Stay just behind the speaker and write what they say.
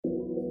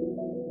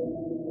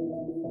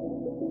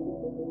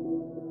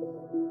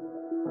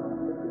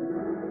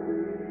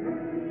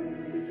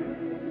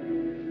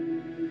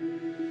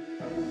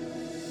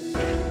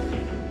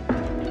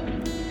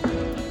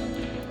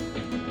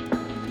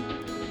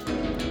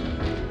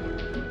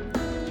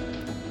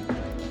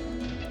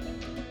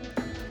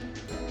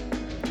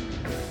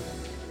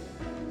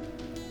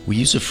We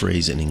use a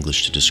phrase in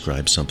English to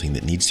describe something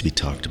that needs to be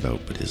talked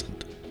about but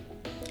isn't.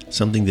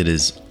 Something that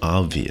is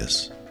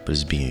obvious but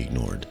is being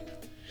ignored.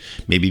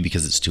 Maybe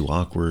because it's too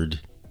awkward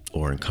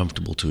or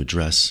uncomfortable to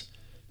address.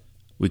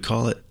 We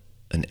call it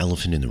an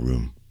elephant in the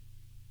room.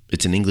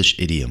 It's an English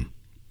idiom.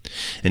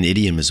 An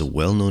idiom is a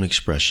well-known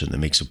expression that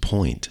makes a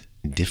point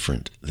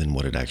different than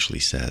what it actually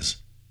says.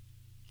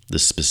 The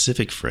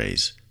specific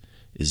phrase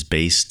is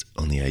based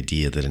on the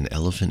idea that an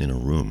elephant in a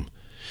room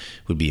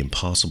would be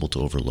impossible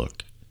to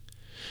overlook.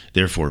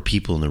 Therefore,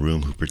 people in the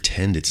room who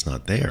pretend it's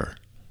not there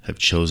have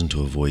chosen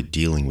to avoid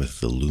dealing with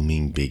the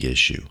looming big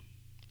issue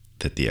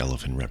that the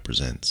elephant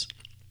represents.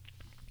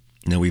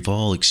 Now, we've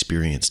all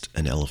experienced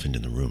an elephant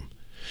in the room,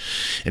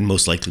 and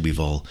most likely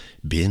we've all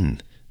been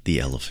the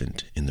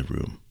elephant in the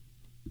room.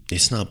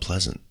 It's not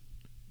pleasant.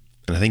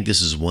 And I think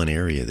this is one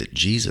area that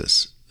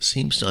Jesus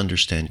seems to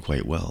understand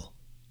quite well.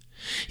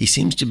 He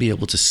seems to be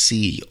able to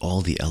see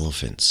all the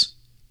elephants,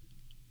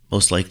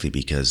 most likely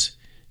because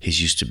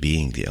he's used to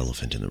being the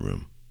elephant in the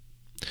room.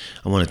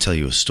 I want to tell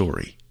you a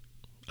story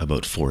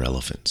about 4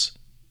 elephants.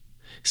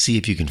 See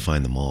if you can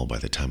find them all by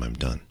the time I'm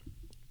done.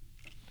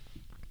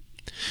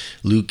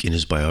 Luke, in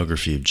his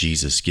biography of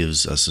Jesus,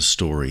 gives us a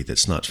story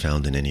that's not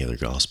found in any other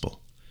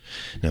gospel.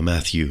 Now,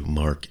 Matthew,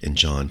 Mark, and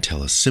John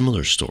tell a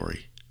similar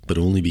story, but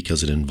only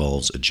because it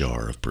involves a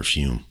jar of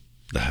perfume.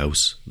 The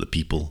house, the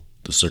people,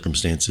 the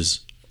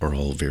circumstances are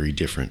all very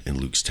different in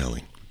Luke's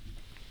telling.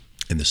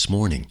 And this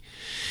morning,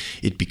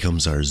 it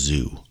becomes our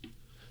zoo,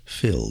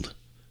 filled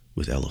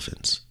with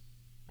elephants.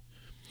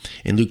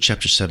 In Luke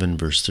chapter 7,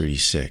 verse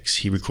 36,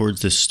 he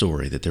records this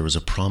story that there was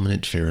a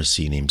prominent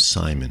Pharisee named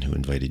Simon who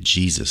invited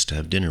Jesus to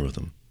have dinner with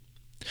him.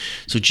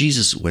 So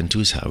Jesus went to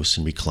his house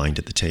and reclined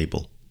at the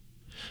table.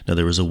 Now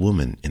there was a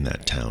woman in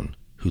that town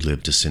who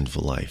lived a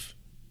sinful life,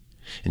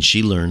 and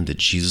she learned that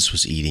Jesus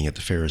was eating at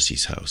the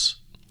Pharisee's house,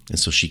 and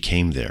so she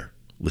came there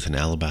with an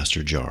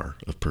alabaster jar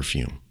of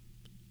perfume.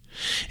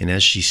 And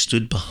as she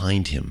stood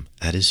behind him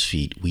at his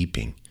feet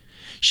weeping,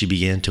 she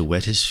began to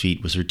wet his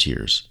feet with her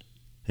tears,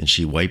 and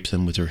she wiped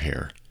them with her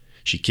hair.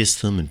 She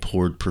kissed them and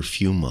poured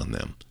perfume on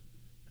them.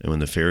 And when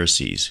the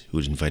Pharisees who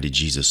had invited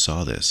Jesus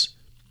saw this,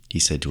 he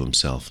said to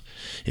himself,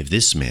 "If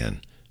this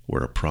man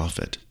were a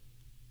prophet,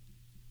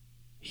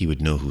 he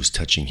would know who's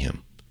touching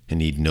him,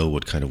 and he'd know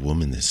what kind of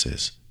woman this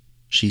is.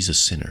 She's a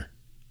sinner."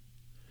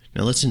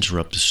 Now let's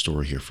interrupt the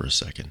story here for a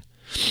second.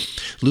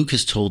 Luke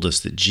has told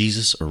us that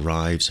Jesus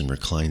arrives and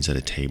reclines at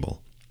a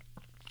table.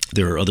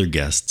 There are other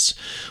guests.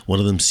 One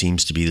of them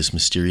seems to be this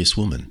mysterious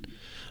woman,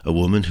 a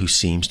woman who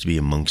seems to be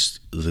amongst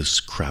this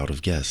crowd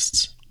of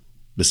guests.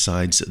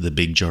 Besides the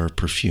big jar of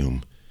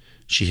perfume,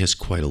 she has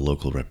quite a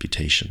local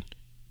reputation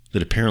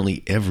that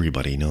apparently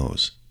everybody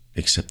knows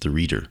except the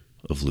reader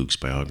of Luke's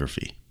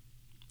biography.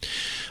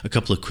 A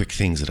couple of quick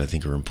things that I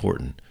think are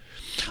important.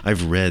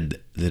 I've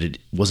read that it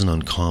wasn't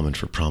uncommon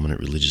for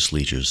prominent religious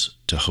leaders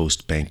to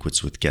host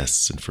banquets with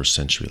guests in first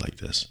century like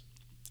this.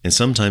 And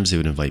sometimes they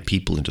would invite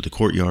people into the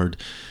courtyard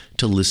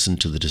to listen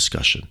to the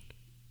discussion.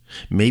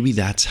 Maybe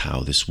that's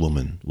how this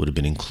woman would have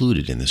been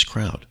included in this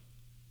crowd.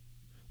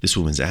 This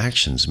woman's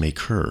actions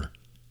make her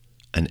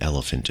an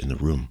elephant in the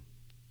room.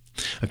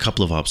 A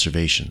couple of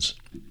observations.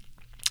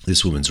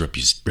 This woman's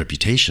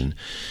reputation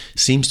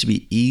seems to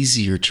be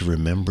easier to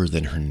remember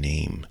than her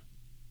name.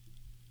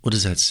 What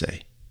does that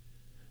say?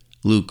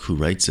 Luke, who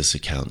writes this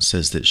account,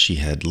 says that she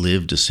had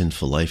lived a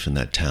sinful life in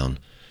that town.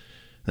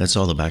 That's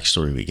all the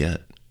backstory we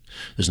get.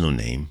 There's no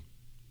name,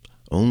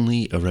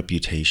 only a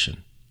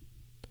reputation.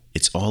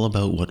 It's all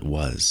about what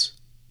was.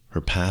 Her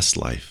past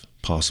life,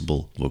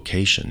 possible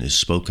vocation, is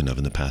spoken of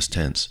in the past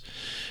tense.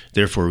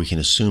 Therefore, we can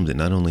assume that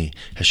not only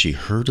has she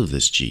heard of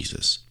this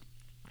Jesus,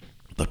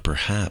 but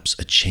perhaps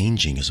a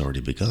changing has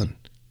already begun,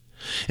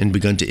 and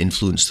begun to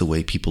influence the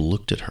way people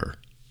looked at her.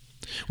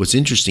 What's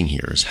interesting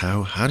here is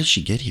how did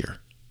she get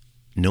here?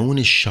 No one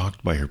is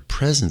shocked by her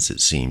presence,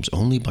 it seems,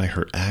 only by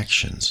her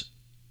actions.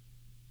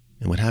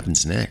 And what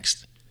happens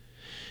next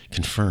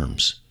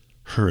confirms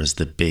her as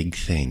the big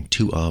thing,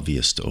 too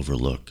obvious to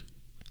overlook,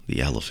 the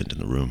elephant in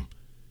the room.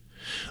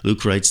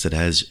 Luke writes that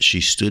as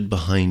she stood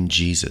behind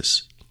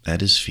Jesus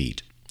at his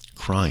feet,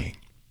 crying,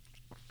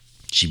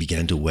 she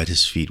began to wet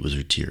his feet with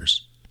her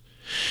tears.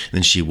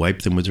 Then she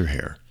wiped them with her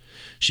hair.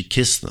 She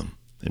kissed them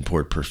and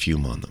poured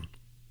perfume on them.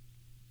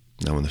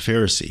 Now when the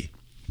Pharisee,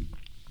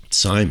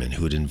 Simon,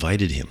 who had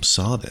invited him,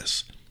 saw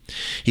this,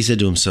 he said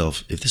to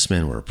himself, "If this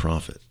man were a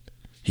prophet,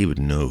 he would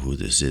know who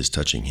this is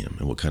touching him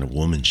and what kind of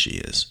woman she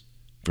is,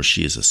 for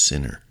she is a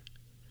sinner."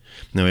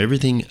 Now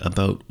everything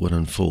about what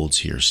unfolds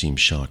here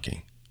seems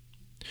shocking.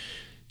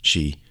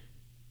 She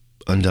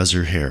undoes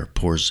her hair,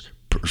 pours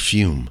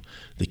perfume,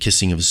 the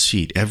kissing of his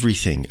feet.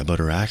 Everything about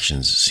her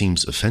actions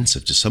seems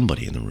offensive to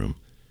somebody in the room,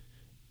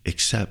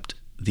 except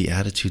the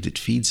attitude that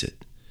feeds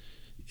it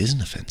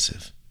isn't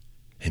offensive.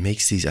 It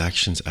makes these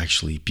actions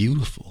actually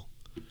beautiful.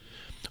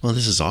 Well,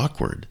 this is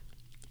awkward,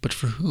 but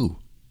for who?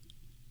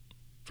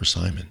 For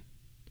Simon.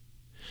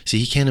 See,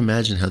 he can't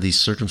imagine how these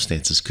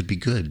circumstances could be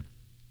good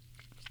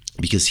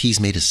because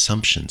he's made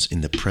assumptions in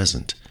the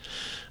present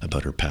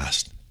about her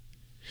past.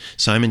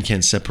 Simon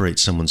can't separate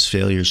someone's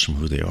failures from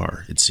who they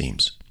are, it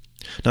seems.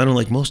 Not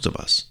unlike most of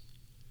us.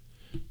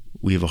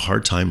 We have a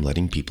hard time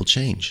letting people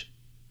change.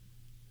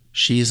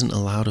 She isn't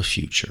allowed a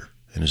future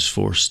and is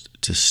forced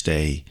to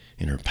stay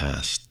in her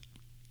past.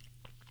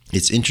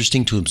 It's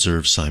interesting to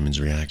observe Simon's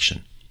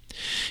reaction.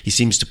 He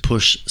seems to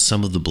push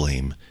some of the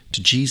blame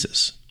to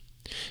Jesus.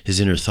 His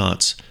inner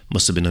thoughts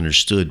must have been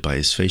understood by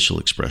his facial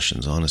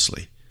expressions,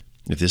 honestly.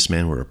 If this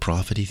man were a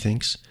prophet, he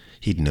thinks,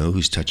 he'd know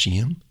who's touching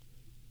him.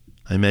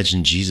 I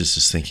imagine Jesus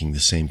is thinking the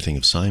same thing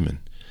of Simon.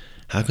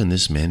 How can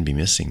this man be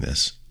missing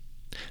this?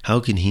 How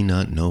can he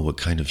not know what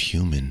kind of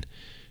human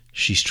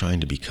she's trying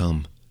to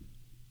become?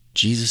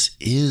 Jesus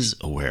is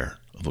aware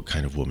of what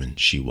kind of woman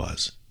she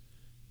was.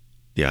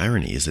 The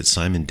irony is that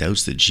Simon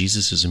doubts that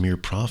Jesus is a mere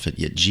prophet,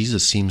 yet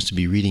Jesus seems to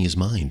be reading his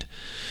mind.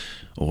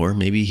 Or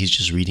maybe he's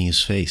just reading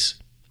his face.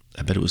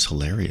 I bet it was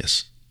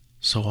hilarious.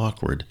 So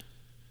awkward.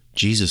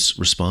 Jesus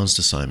responds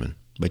to Simon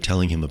by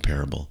telling him a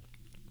parable.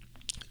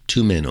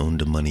 Two men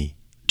owed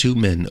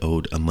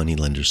a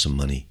moneylender some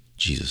money,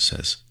 Jesus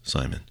says,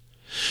 Simon.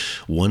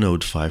 One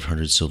owed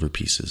 500 silver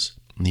pieces,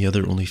 and the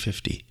other only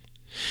 50.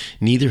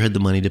 Neither had the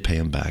money to pay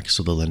him back,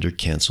 so the lender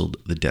canceled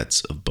the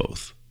debts of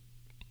both.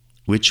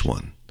 Which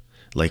one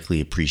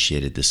likely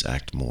appreciated this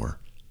act more?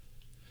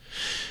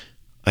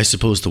 I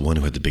suppose the one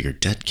who had the bigger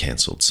debt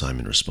canceled,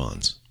 Simon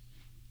responds.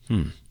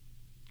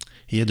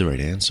 He had the right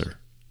answer,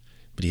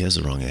 but he has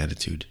the wrong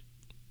attitude.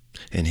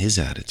 And his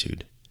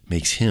attitude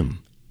makes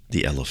him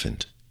the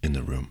elephant in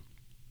the room.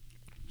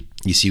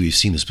 You see, we've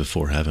seen this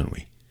before, haven't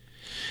we?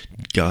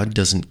 God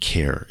doesn't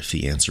care if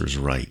the answer is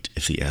right,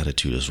 if the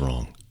attitude is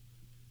wrong.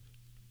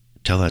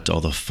 Tell that to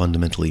all the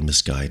fundamentally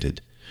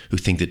misguided who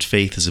think that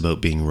faith is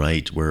about being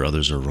right where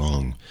others are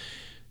wrong.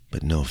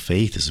 But no,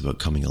 faith is about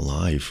coming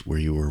alive where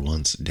you were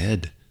once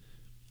dead.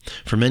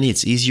 For many,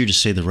 it's easier to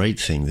say the right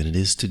thing than it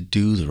is to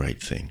do the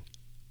right thing.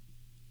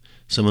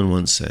 Someone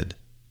once said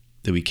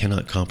that we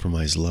cannot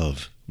compromise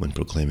love when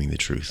proclaiming the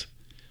truth,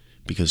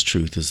 because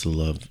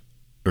love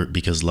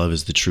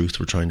is the truth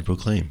we're trying to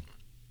proclaim.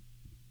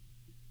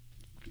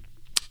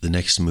 The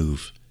next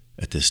move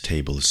at this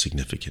table is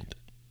significant.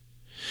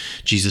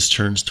 Jesus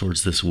turns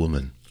towards this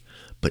woman,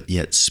 but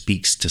yet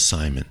speaks to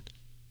Simon.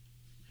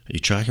 Are you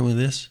tracking with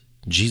this?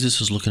 Jesus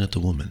is looking at the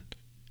woman.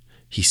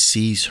 He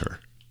sees her.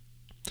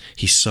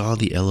 He saw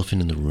the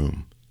elephant in the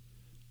room.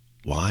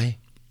 Why?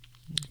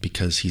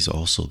 Because he's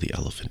also the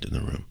elephant in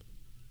the room.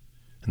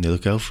 And they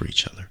look out for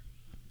each other.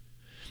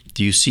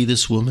 Do you see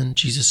this woman?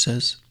 Jesus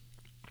says.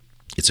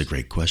 It's a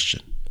great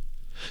question.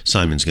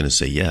 Simon's going to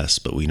say yes,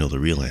 but we know the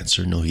real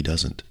answer. No, he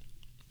doesn't.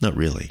 Not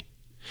really.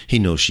 He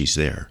knows she's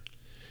there,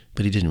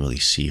 but he didn't really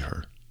see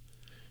her.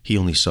 He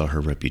only saw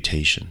her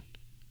reputation.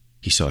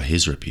 He saw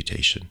his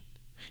reputation.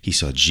 He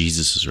saw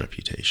Jesus'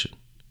 reputation.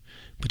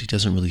 But he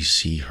doesn't really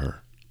see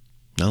her.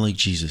 Not like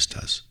Jesus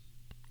does.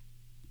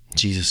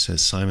 Jesus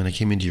says, Simon, I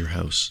came into your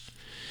house.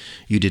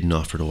 You didn't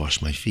offer to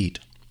wash my feet.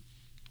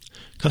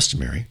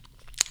 Customary,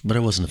 but I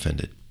wasn't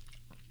offended.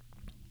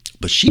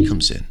 But she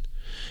comes in,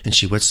 and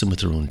she wets them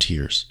with her own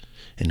tears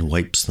and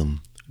wipes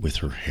them with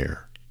her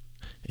hair.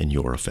 And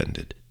you're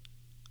offended.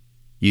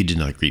 You did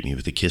not greet me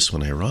with a kiss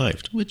when I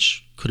arrived,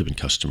 which could have been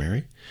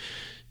customary.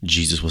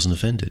 Jesus wasn't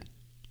offended.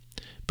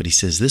 But he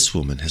says, this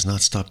woman has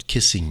not stopped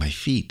kissing my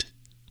feet,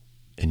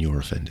 and you're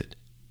offended.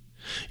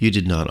 You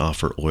did not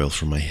offer oil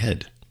for my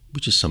head,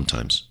 which is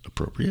sometimes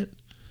appropriate.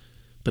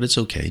 But it's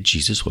okay,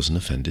 Jesus wasn't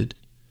offended.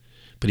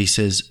 But he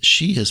says,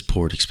 she has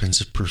poured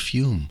expensive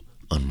perfume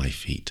on my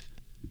feet,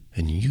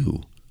 and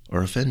you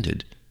are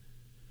offended.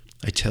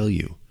 I tell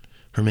you,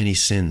 her many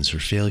sins, her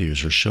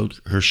failures,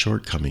 her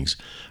shortcomings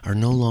are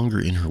no longer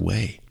in her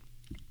way.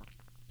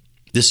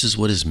 This is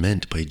what is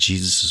meant by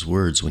Jesus'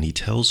 words when he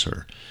tells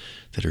her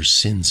that her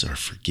sins are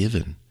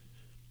forgiven.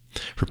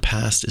 Her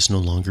past is no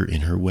longer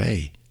in her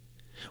way.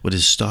 What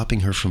is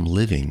stopping her from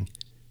living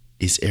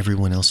is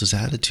everyone else's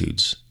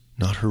attitudes,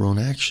 not her own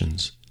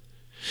actions.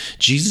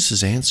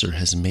 Jesus' answer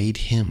has made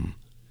him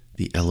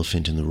the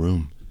elephant in the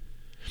room.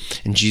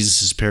 In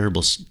Jesus'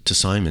 parable to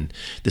Simon,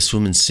 this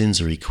woman's sins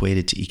are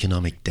equated to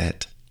economic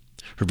debt.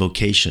 Her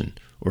vocation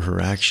or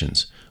her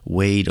actions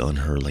weighed on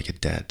her like a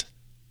debt.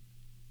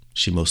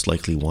 She most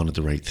likely wanted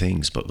the right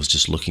things, but was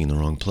just looking in the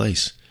wrong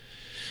place.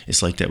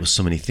 It's like that with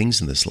so many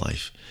things in this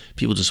life.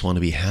 People just want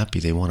to be happy.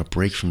 They want to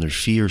break from their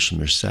fears, from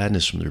their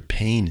sadness, from their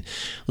pain.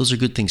 Those are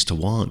good things to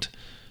want,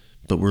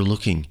 but we're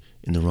looking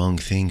in the wrong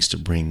things to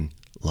bring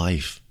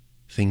life,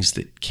 things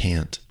that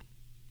can't.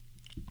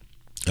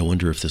 I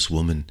wonder if this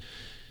woman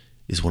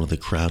is one of the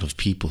crowd of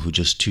people who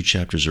just 2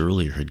 chapters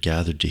earlier had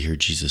gathered to hear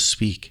Jesus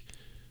speak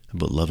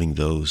about loving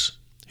those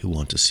who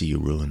want to see you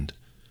ruined,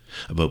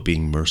 about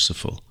being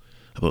merciful,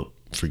 about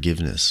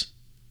forgiveness.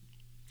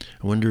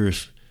 I wonder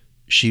if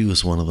she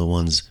was one of the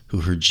ones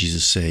who heard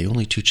Jesus say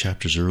only 2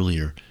 chapters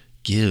earlier,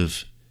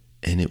 give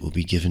and it will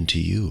be given to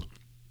you.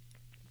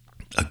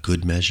 A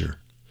good measure,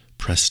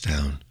 pressed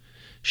down,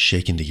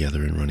 shaken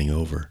together and running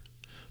over,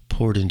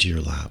 poured into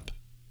your lap.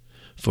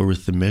 For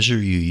with the measure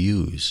you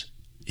use,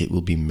 it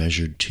will be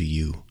measured to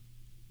you.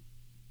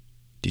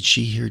 Did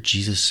she hear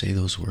Jesus say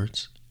those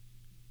words?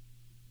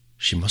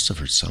 She must have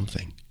heard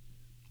something.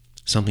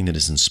 Something that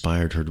has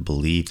inspired her to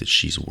believe that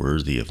she's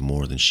worthy of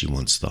more than she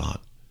once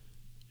thought.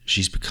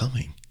 She's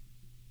becoming.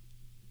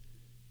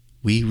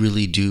 We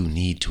really do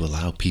need to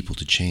allow people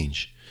to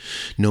change,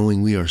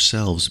 knowing we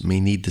ourselves may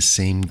need the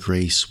same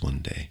grace one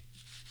day.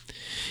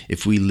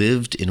 If we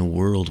lived in a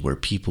world where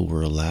people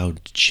were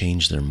allowed to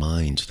change their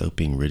minds without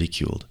being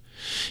ridiculed,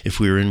 if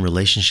we were in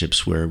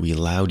relationships where we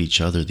allowed each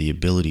other the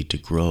ability to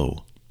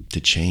grow, to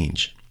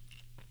change.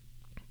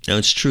 Now,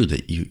 it's true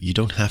that you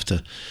don't have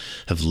to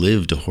have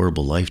lived a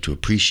horrible life to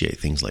appreciate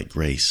things like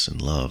grace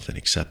and love and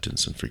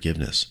acceptance and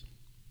forgiveness.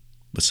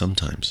 But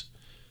sometimes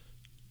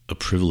a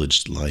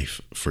privileged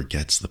life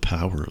forgets the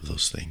power of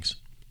those things.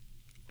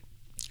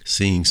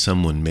 Seeing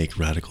someone make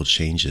radical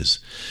changes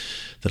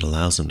that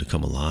allows them to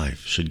come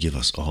alive should give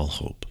us all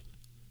hope.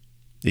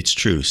 It's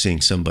true,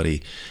 seeing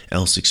somebody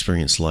else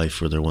experience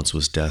life where there once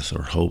was death,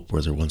 or hope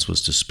where there once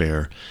was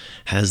despair,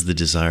 has the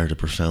desire to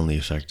profoundly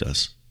affect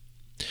us.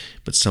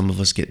 But some of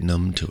us get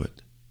numb to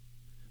it.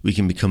 We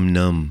can become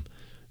numb.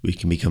 We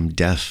can become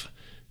deaf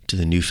to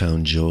the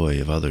newfound joy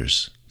of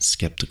others,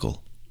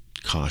 skeptical,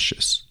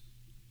 cautious.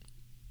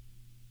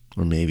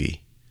 Or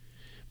maybe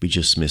we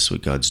just miss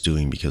what God's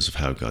doing because of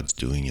how God's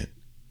doing it.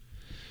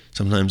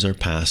 Sometimes our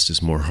past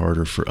is more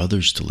harder for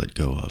others to let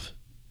go of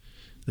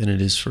than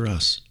it is for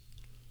us.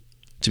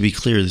 To be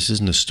clear, this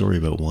isn't a story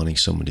about wanting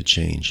someone to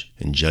change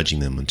and judging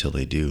them until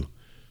they do.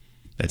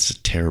 That's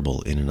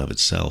terrible in and of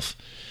itself.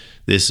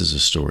 This is a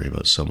story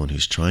about someone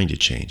who's trying to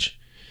change,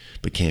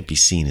 but can't be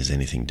seen as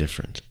anything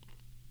different.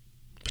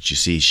 But you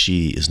see,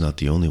 she is not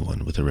the only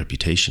one with a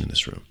reputation in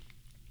this room.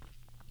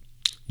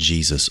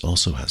 Jesus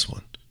also has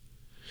one.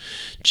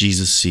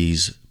 Jesus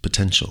sees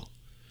potential,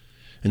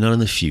 and not in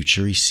the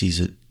future, he sees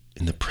it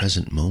in the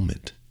present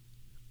moment.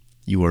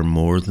 You are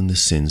more than the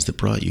sins that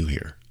brought you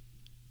here.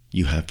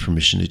 You have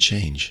permission to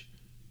change.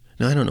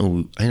 Now,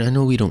 I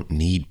know we don't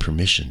need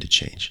permission to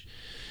change,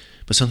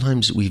 but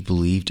sometimes we've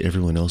believed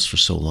everyone else for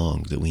so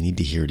long that we need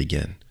to hear it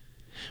again.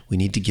 We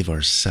need to give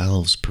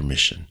ourselves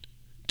permission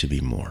to be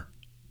more.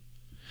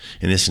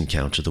 In this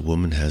encounter, the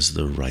woman has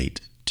the right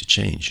to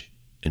change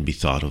and be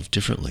thought of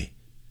differently.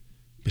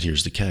 But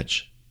here's the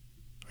catch.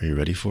 Are you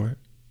ready for it?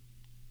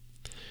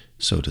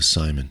 So does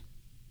Simon.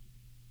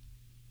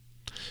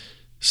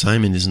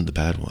 Simon isn't the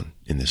bad one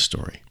in this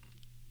story.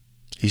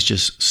 He's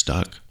just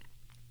stuck.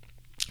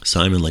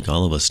 Simon, like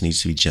all of us,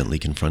 needs to be gently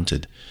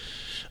confronted.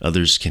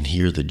 Others can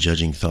hear the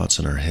judging thoughts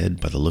in our head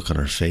by the look on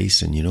our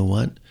face, and you know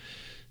what?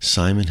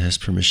 Simon has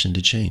permission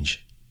to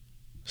change.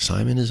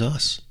 Simon is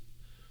us.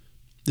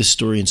 This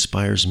story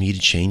inspires me to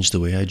change the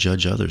way I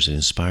judge others. It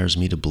inspires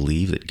me to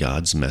believe that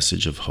God's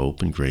message of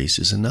hope and grace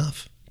is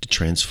enough to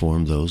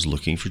transform those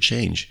looking for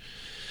change.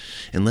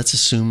 And let's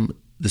assume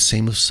the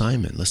same of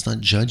Simon. Let's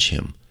not judge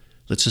him.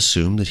 Let's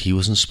assume that he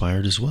was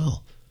inspired as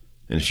well.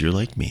 And if you're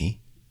like me,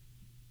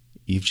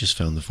 you've just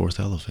found the fourth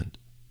elephant.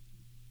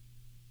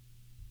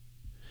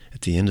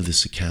 At the end of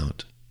this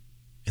account,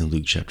 in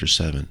Luke chapter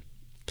 7,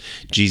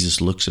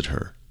 Jesus looks at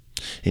her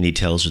and he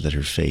tells her that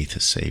her faith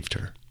has saved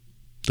her.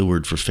 The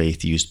word for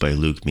faith used by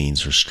Luke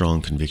means her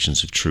strong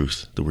convictions of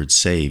truth. The word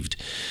saved,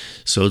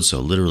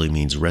 sozo, literally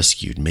means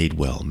rescued, made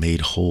well,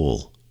 made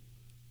whole.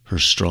 Her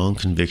strong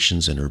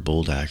convictions and her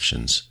bold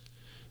actions,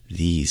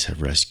 these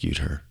have rescued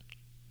her.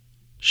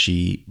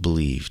 She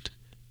believed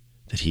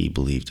that he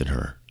believed in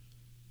her.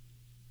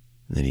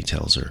 And then he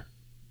tells her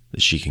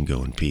that she can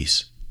go in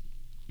peace.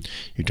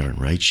 You're darn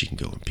right she can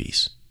go in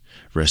peace.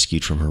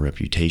 Rescued from her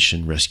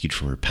reputation, rescued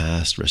from her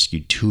past,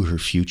 rescued to her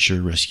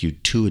future,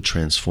 rescued to a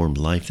transformed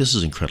life. This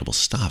is incredible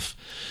stuff.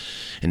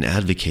 And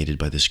advocated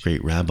by this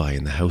great rabbi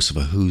in the house of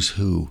a who's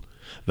who,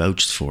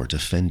 vouched for,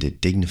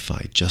 defended,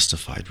 dignified,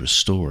 justified,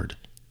 restored.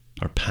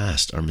 Our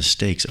past, our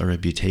mistakes, our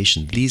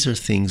reputation, these are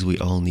things we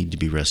all need to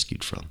be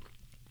rescued from.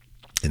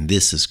 And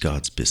this is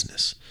God's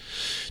business.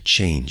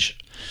 Change,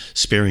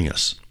 sparing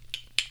us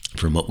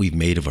from what we've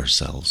made of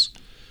ourselves,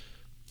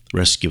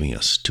 rescuing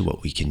us to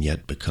what we can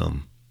yet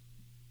become.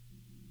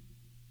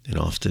 And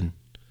often,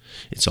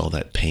 it's all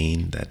that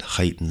pain that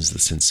heightens the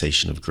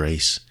sensation of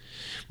grace.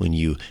 When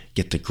you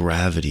get the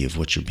gravity of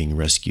what you're being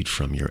rescued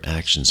from, your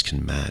actions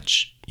can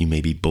match. You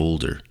may be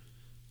bolder.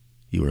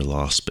 You are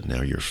lost, but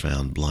now you're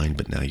found. Blind,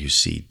 but now you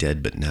see.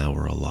 Dead, but now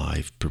are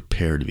alive.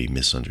 Prepare to be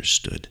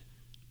misunderstood.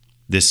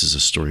 This is a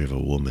story of a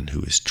woman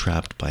who is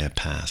trapped by a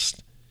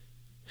past.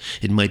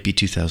 It might be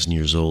 2,000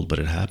 years old, but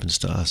it happens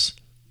to us,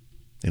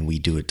 and we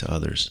do it to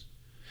others.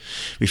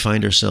 We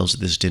find ourselves at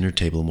this dinner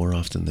table more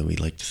often than we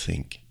like to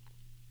think.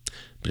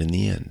 But in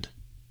the end,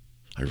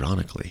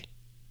 ironically,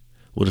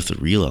 what if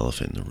the real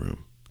elephant in the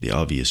room, the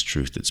obvious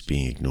truth that's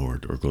being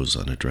ignored or goes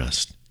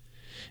unaddressed,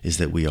 is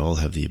that we all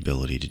have the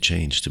ability to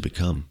change, to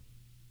become?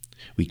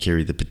 We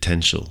carry the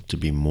potential to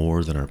be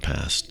more than our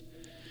past,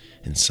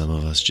 and some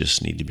of us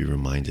just need to be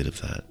reminded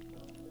of that.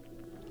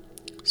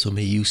 So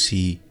may you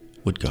see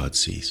what God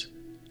sees.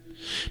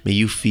 May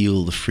you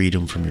feel the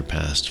freedom from your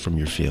past, from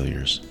your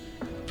failures,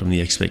 from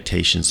the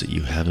expectations that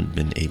you haven't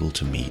been able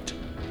to meet,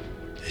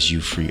 as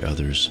you free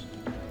others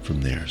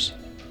from theirs.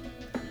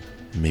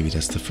 And maybe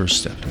that's the first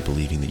step in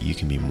believing that you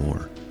can be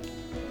more,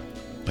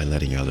 by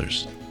letting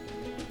others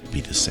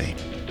be the same.